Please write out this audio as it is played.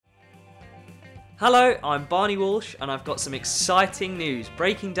Hello, I'm Barney Walsh, and I've got some exciting news.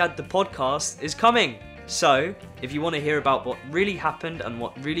 Breaking Dad the podcast is coming! So, if you want to hear about what really happened and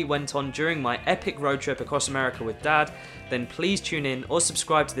what really went on during my epic road trip across America with Dad, then please tune in or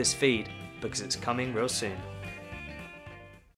subscribe to this feed, because it's coming real soon.